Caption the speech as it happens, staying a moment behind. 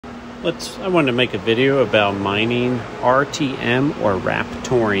I wanted to make a video about mining RTM or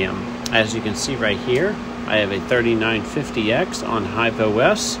Raptoreum. As you can see right here, I have a 3950X on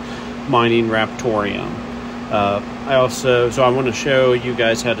HiveOS mining Raptoreum. I want to show you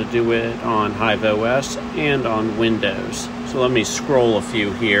guys how to do it on HiveOS and on Windows. So let me scroll a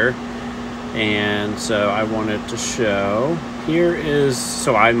few here. And so I wanted to show,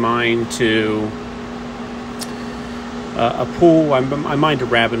 so I mine to a pool. I mined a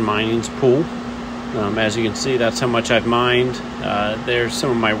RabidMinings pool. As you can see, that's how much I've mined. There's some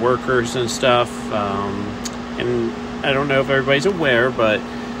of my workers and stuff. And I don't know if everybody's aware, but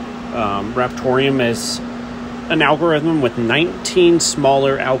Raptoreum is an algorithm with 19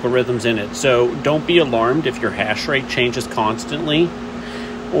 smaller algorithms in it. So don't be alarmed if your hash rate changes constantly,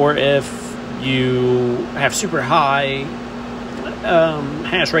 or if you have super high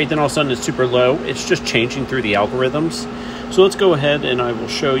hash rate, then all of a sudden it's super low. It's just changing through the algorithms. So let's go ahead and I will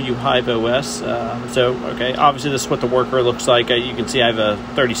show you HiveOS. Okay, obviously this is what the worker looks like. You can see I have a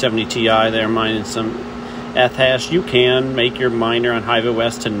 3070 Ti there mining some Ethash. You can make your miner on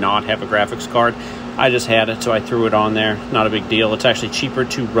HiveOS to not have a graphics card. I just had it, so I threw it on there. Not a big deal. It's actually cheaper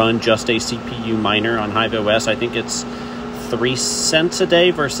to run just a CPU miner on HiveOS. I think it's 3 cents a day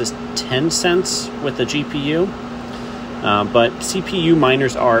versus 10 cents with the GPU. But CPU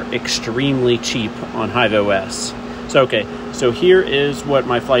miners are extremely cheap on HiveOS. So here is what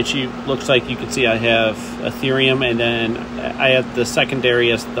my flight sheet looks like. You can see I have Ethereum, and then I have the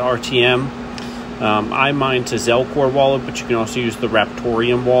secondary as the RTM. I mine to Zelcore wallet, but you can also use the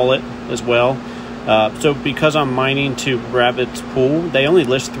Raptoreum wallet as well. So because I'm mining to Rabid's pool, they only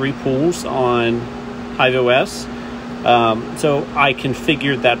list 3 pools on HiveOS. So I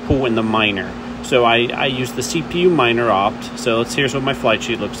configured that pool in the miner. So I use the CPU miner opt. So here's what my flight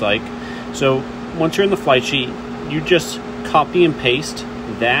sheet looks like. So once you're in the flight sheet, you just copy and paste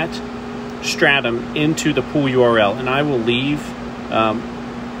that stratum into the pool URL, and I will leave a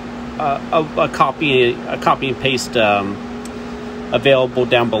copy and paste available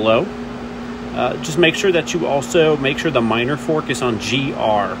down below. Just make sure that you also make sure the miner fork is on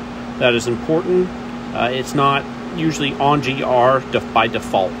GR. That is important. It's not usually on GR by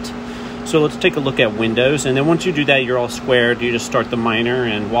default. So let's take a look at Windows, and then once you do that, you're all squared. You just start the miner,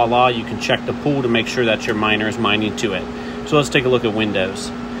 and voila, you can check the pool to make sure that your miner is mining to it. So let's take a look at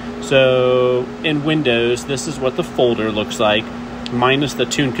Windows. So in Windows, this is what the folder looks like, minus the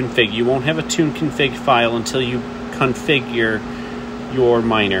tune config. You won't have a tune config file until you configure your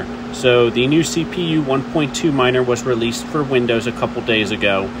miner. So the new CPU 1.2 miner was released for Windows a couple days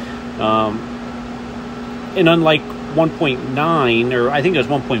ago. And unlike 1.9, or I think it was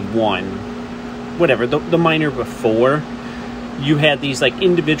 1.1, whatever, the miner before, you had these like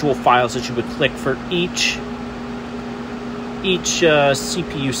individual files that you would click for each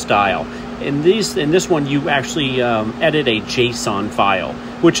CPU style. In this one, you actually edit a JSON file,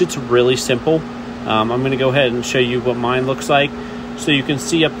 which it's really simple. I'm going to go ahead and show you what mine looks like. So you can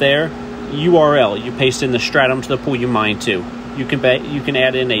see up there, URL, you paste in the stratum to the pool you mine to. You can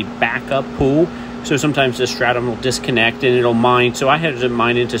add in a backup pool. So sometimes the stratum will disconnect and it'll mine. So I had to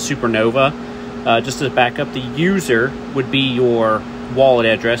mine into Supernova just as a backup. The user would be your wallet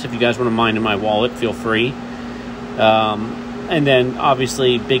address. If you guys want to mine in my wallet, feel free. And then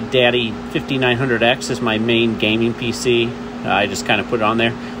obviously Big Daddy 5900X is my main gaming PC. I just kind of put it on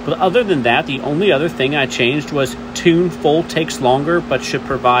there. But other than that, the only other thing I changed was tune full takes longer but should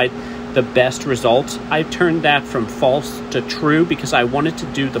provide the best results. I turned that from false to true because I wanted to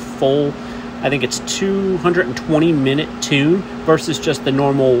do the full, I think it's 220-minute tune versus just the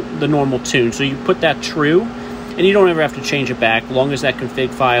normal tune. So you put that true, and you don't ever have to change it back. As long as that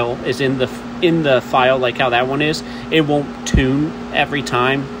config file is in the file, like how that one is, it won't tune every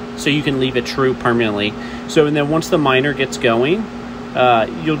time. So you can leave it true permanently. So and then once the miner gets going,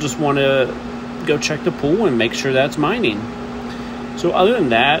 you'll just want to go check the pool and make sure that's mining. So other than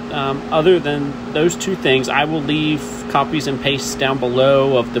that, other than those 2 things, I will leave copies and pastes down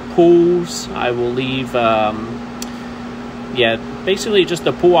below of the pools. I will leave, basically just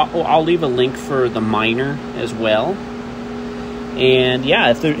the pool. I'll leave a link for the miner as well. And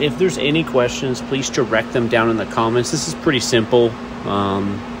yeah, if there's any questions, please direct them down in the comments. This is pretty simple.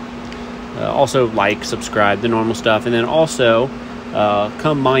 Also like, subscribe, the normal stuff. And then also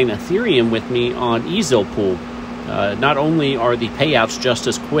come mine Ethereum with me on EZILpool. Not only are the payouts just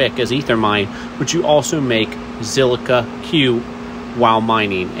as quick as Ethermine, but you also make Zilliqa Q while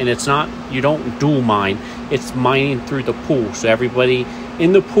mining. And it's not, you don't dual mine, it's mining through the pool. So everybody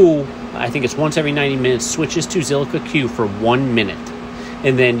in the pool, I think it's once every 90 minutes, switches to Zilliqa Q for 1 minute.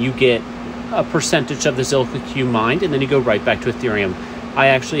 And then you get a percentage of the Zilliqa Q mined, and then you go right back to Ethereum. I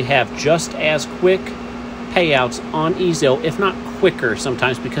actually have just as quick payouts on eZill, if not quicker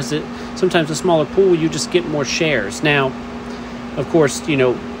sometimes, because sometimes a smaller pool, you just get more shares. Now, of course, you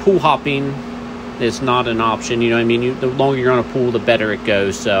know, pool hopping is not an option. You know what I mean? The longer you're on a pool, the better it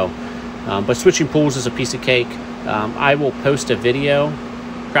goes. So, but switching pools is a piece of cake. I will post a video,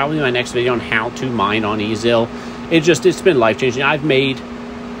 probably my next video, on how to mine on eZill. It's been life-changing. I've made,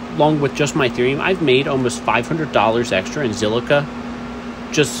 along with just my Ethereum, I've made almost $500 extra in Zilliqa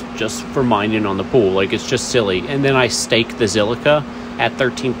just for mining on the pool. Like, it's just silly. And then I stake the Zilliqa at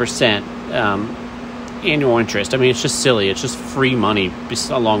 13% annual interest. I mean, it's just silly. It's just free money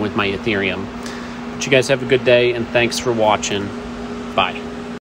along with my Ethereum. But you guys have a good day, and thanks for watching. Bye.